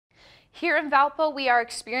Here in Valpo, we are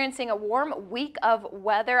experiencing a warm week of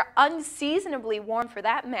weather, unseasonably warm for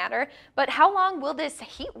that matter. But how long will this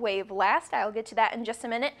heat wave last? I'll get to that in just a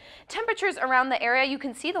minute. Temperatures around the area, you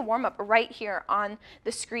can see the warm up right here on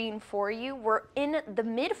the screen for you. We're in the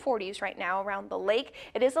mid 40s right now around the lake.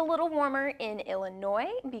 It is a little warmer in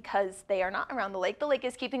Illinois because they are not around the lake. The lake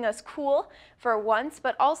is keeping us cool for once,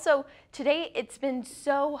 but also today it's been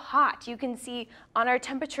so hot. You can see on our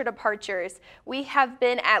temperature departures, we have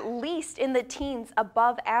been at least in the teens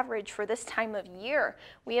above average for this time of year.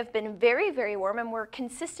 We have been very, very warm, and we're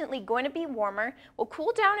consistently going to be warmer. We'll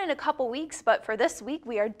cool down in a couple weeks, but for this week,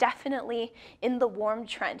 we are definitely in the warm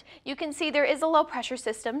trend. You can see there is a low pressure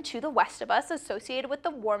system to the west of us associated with the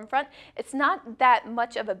warm front. It's not that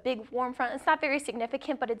much of a big warm front. It's not very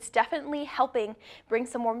significant, but it's definitely helping bring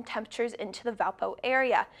some warm temperatures into the Valpo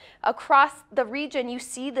area. Across the region, you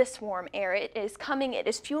see this warm air. It is coming. It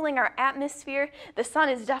is fueling our atmosphere. The sun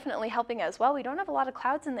is definitely helping as well. We don't have a lot of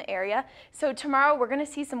clouds in the area. So tomorrow we're going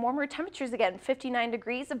to see some warmer temperatures again. 59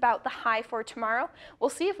 degrees about the high for tomorrow. We'll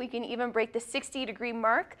see if we can even break the 60-degree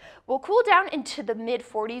mark. We'll cool down into the mid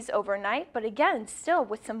 40s overnight, but again, still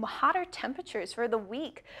with some hotter temperatures for the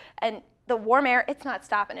week. And the warm air, it's not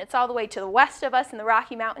stopping. It's all the way to the west of us in the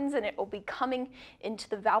Rocky Mountains, and it will be coming into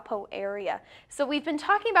the Valpo area. So we've been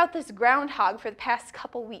talking about this groundhog for the past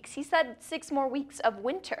couple weeks. He said 6 more weeks of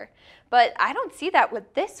winter, but I don't see that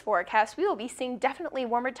with this forecast. We will be seeing definitely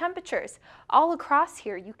warmer temperatures all across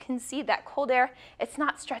here. You can see that cold air. It's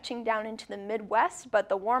not stretching down into the Midwest, but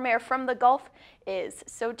the warm air from the Gulf is.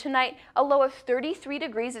 So tonight, a low of 33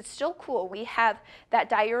 degrees. It's still cool. We have that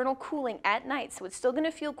diurnal cooling at night, so it's still going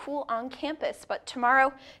to feel cool on campus. But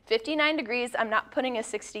tomorrow, 59 degrees. I'm not putting a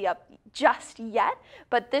 60 up just yet,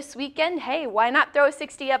 but this weekend, hey, why not throw a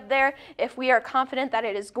 60 up there if we are confident that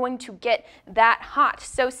it is going to get that hot?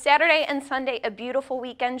 So Saturday and Sunday, a beautiful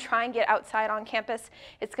weekend. Try and get outside on campus.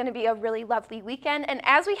 It's going to be a really lovely weekend. And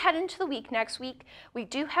as we head into the week next week, we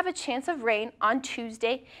do have a chance of rain on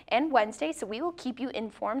Tuesday and Wednesday, so we will keep you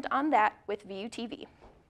informed on that with VUTV.